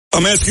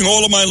I'm asking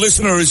all of my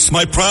listeners,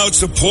 my proud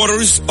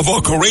supporters of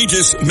our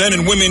courageous men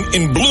and women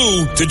in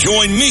blue, to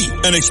join me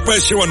and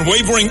express your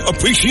unwavering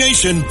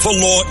appreciation for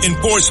law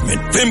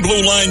enforcement. Thin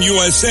Blue Line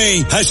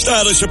USA has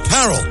stylish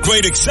apparel,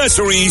 great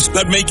accessories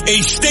that make a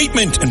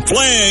statement, and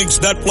flags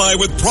that fly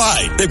with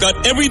pride. They've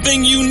got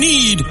everything you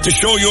need to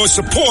show your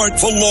support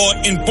for law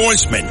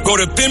enforcement. Go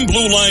to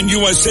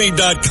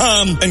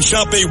thinbluelineusa.com and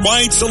shop a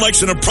wide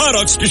selection of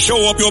products to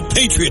show up your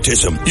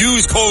patriotism.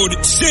 Use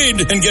code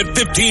SID and get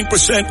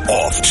 15%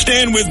 off.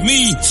 Stand with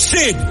me,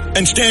 Sid,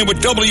 and stand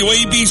with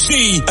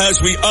WABC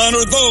as we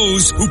honor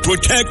those who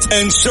protect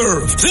and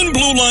serve.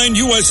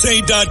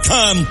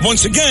 ThinBlueLineUSA.com.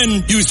 Once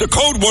again, use the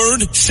code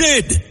word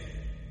SID.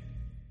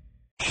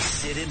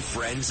 Sid and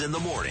Friends in the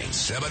Morning.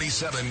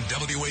 77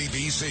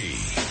 WABC.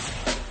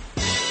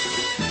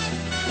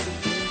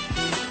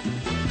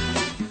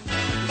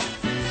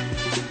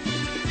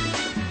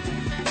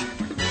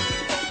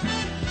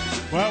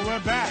 Well, we're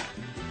back.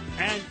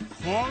 And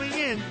calling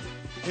in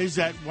is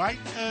that white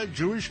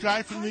Jewish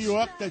guy from New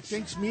York that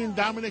thinks me and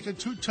Dominic are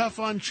too tough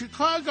on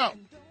Chicago.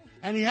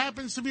 And he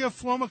happens to be a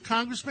former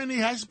congressman. He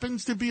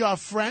happens to be our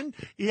friend.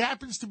 He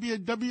happens to be a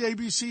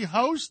WABC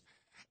host.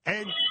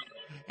 And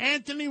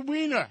Anthony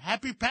Weiner,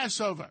 happy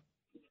Passover.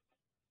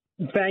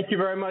 Thank you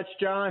very much,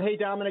 John. Hey,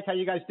 Dominic, how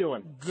you guys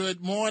doing?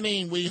 Good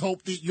morning. We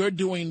hope that you're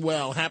doing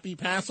well. Happy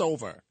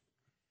Passover.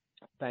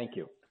 Thank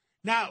you.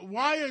 Now,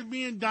 why are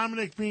me and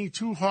Dominic being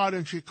too hard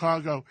on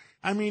Chicago?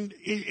 I mean,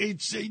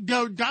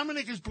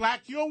 Dominic is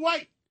black, you're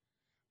white.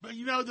 But,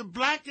 the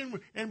black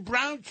and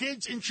brown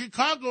kids in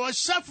Chicago are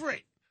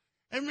suffering.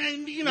 I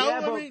mean,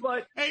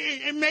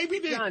 and maybe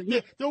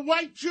the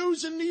white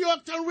Jews in New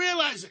York don't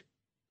realize it.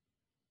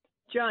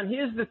 John,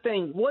 here's the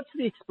thing. What's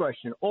the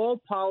expression?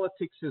 All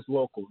politics is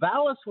local.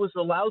 Vallis was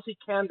a lousy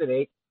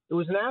candidate. It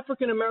was an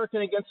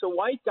African-American against a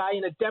white guy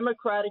in a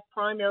Democratic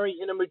primary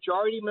in a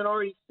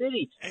majority-minority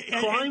city.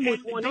 Crime was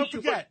one issue. Don't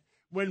forget,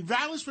 when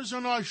Vallis was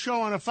on our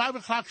show, on a 5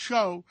 o'clock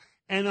show,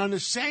 and on the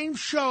same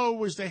show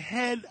was the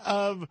head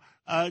of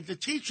the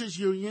teachers'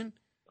 union,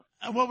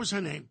 what was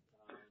her name?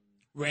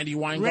 Randy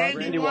Weingarten.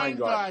 Randy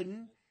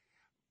Weingarten.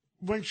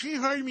 When she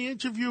heard me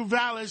interview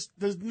Vallis,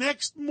 the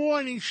next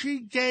morning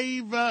she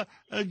gave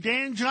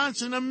Dan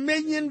Johnson $1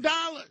 million.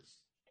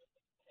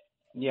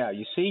 Yeah,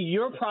 you see,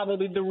 you're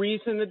probably the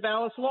reason that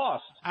Vallis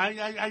lost.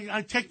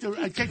 I take the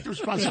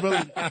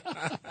responsibility.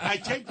 I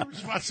take the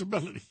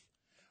responsibility.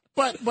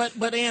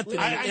 But Anthony,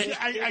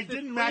 I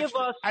didn't match.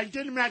 I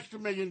didn't match the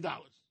 $1 million.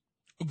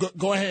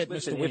 Go ahead,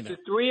 Listen, Mr. Weiner.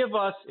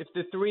 If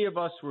the three of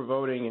us were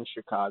voting in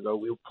Chicago,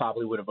 we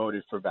probably would have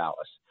voted for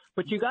Vallis.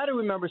 But you got to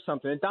remember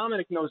something, and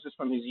Dominic knows this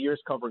from his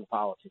years covering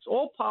politics.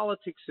 All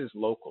politics is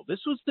local. This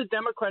was the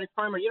Democratic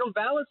primary.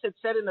 Vallis had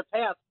said in the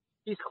past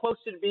he's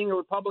closer to being a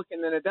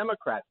Republican than a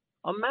Democrat.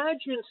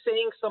 Imagine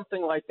saying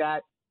something like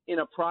that in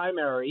a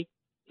primary.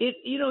 He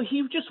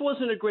just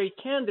wasn't a great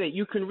candidate.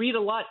 You can read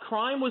a lot.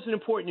 Crime was an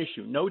important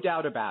issue, no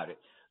doubt about it.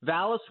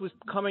 Vallis was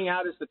coming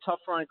out as the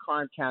tougher on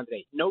crime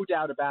candidate, no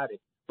doubt about it.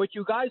 But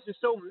you guys are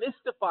so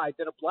mystified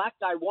that a black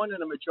guy won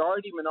in a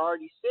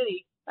majority-minority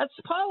city. That's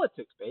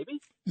politics, baby.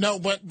 No,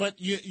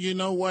 but you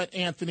know what,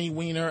 Anthony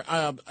Weiner,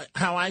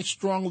 how I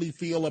strongly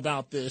feel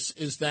about this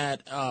is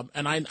that,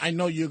 and I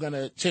know you're going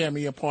to tear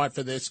me apart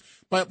for this,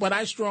 but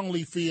I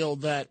strongly feel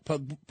that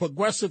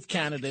progressive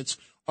candidates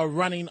are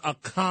running a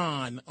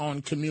con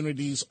on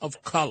communities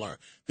of color.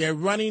 They're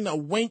running a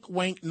wink,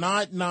 wink,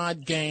 nod,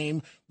 nod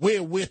game.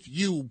 We're with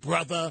you,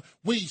 brother.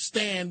 We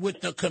stand with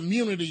the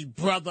community,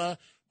 brother.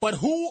 But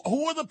who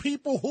are the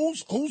people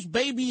whose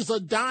babies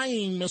are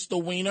dying,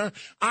 Mr. Weiner?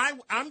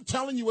 I'm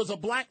telling you, as a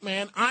black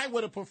man, I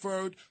would have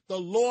preferred the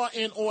law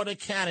and order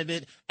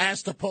candidate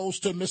as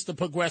opposed to Mr.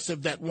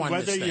 Progressive that won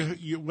this thing.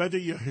 Whether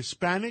you're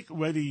Hispanic,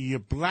 whether you're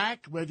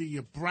black, whether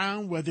you're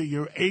brown, whether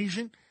you're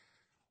Asian,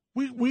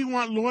 we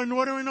want law and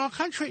order in our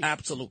country.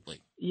 Absolutely.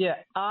 Yeah,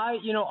 I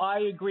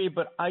agree.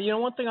 But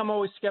one thing I'm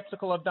always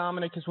skeptical of,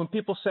 Dominic, is when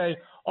people say,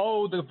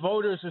 "Oh, the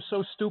voters are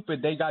so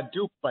stupid, they got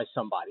duped by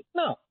somebody."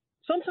 No.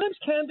 Sometimes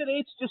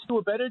candidates just do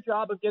a better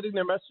job of getting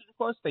their message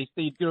across. This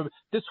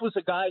was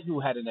a guy who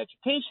had an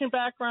education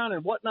background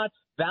and whatnot.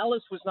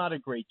 Vallis was not a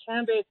great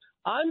candidate.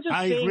 I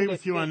agree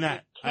with you on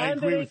that. I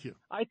agree with you.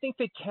 I think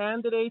that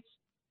candidates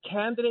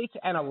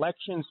and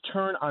elections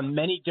turn on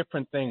many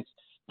different things.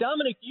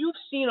 Dominic, you've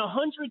seen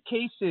 100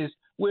 cases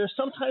where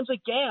sometimes a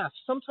gaffe,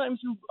 sometimes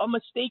a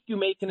mistake you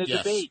make in a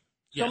debate,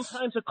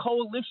 sometimes a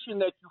coalition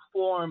that you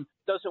form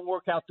doesn't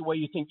work out the way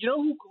you think.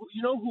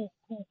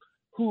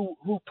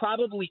 Who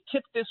probably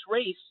tipped this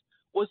race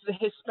was the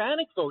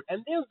Hispanic vote,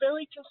 and they're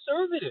very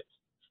conservative.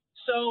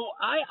 So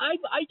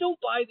I don't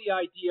buy the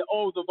idea,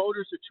 the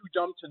voters are too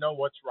dumb to know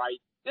what's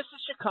right. This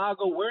is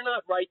Chicago. We're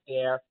not right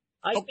there.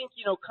 I think,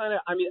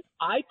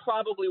 I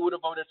probably would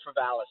have voted for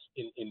Vallis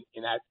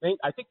in that thing.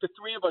 I think the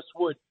three of us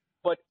would.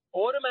 But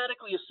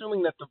automatically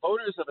assuming that the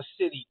voters of a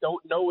city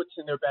don't know what's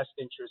in their best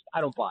interest, I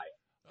don't buy it.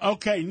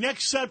 Okay,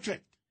 next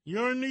subject.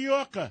 You're a New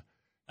Yorker.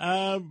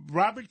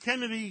 Robert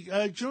Kennedy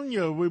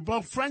Jr., we're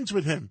both friends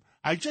with him.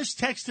 I just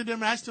texted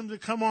him, asked him to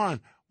come on.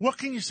 What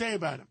can you say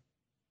about him?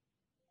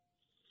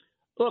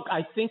 Look,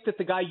 I think that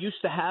the guy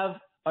used to have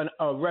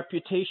a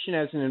reputation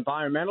as an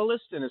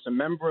environmentalist and as a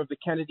member of the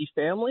Kennedy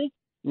family.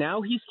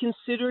 Now he's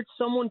considered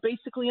someone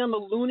basically on the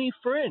loony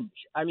fringe.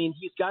 I mean,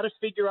 he's got to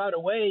figure out a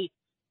way.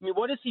 I mean,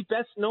 what is he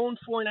best known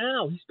for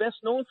now? He's best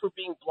known for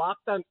being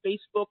blocked on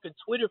Facebook and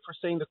Twitter for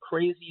saying the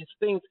craziest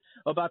things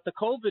about the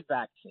COVID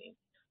vaccine.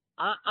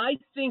 I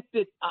think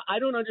that I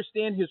don't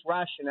understand his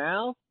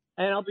rationale.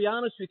 And I'll be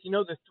honest with you,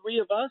 the three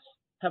of us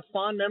have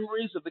fond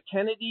memories of the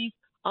Kennedys.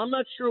 I'm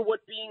not sure what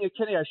being a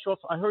Kennedy, I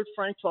heard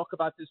Frank talk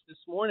about this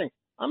morning.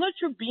 I'm not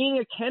sure being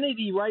a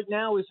Kennedy right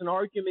now is an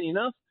argument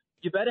enough.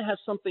 You better have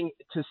something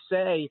to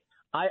say.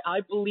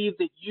 I believe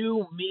that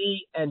you,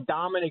 me, and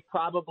Dominic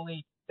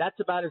probably, that's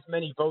about as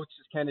many votes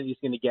as Kennedy's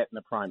going to get in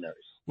the primaries.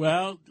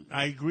 Well,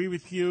 I agree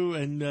with you,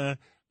 and I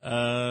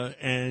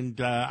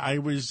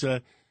was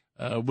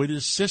with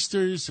his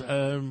sisters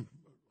on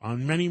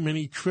many,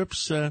 many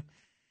trips.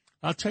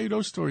 I'll tell you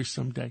those stories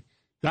someday.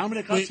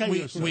 Dominic, I'll tell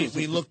you those stories.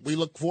 We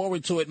look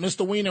forward to it.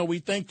 Mr. Weiner, we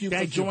thank you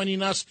for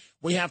joining us.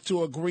 We have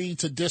to agree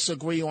to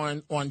disagree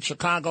on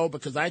Chicago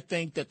because I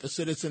think that the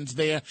citizens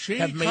there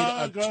have made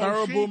a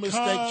terrible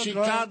mistake.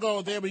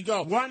 Chicago, there we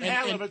go. One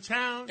hell of a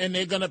town. And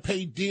they're going to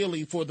pay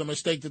dearly for the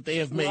mistake that they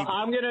have made.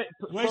 Well,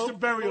 where's the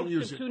burial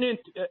music?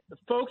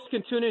 Folks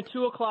can tune in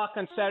 2 o'clock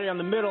on Saturday on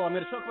the middle. I'm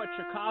going to talk about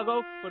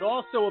Chicago, but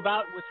also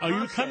about Wisconsin.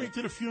 Are you coming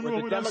to the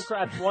funeral with us? The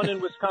Democrats won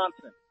in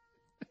Wisconsin.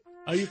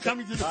 Are you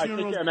coming to the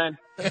funeral? Take care, man.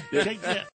 Take care.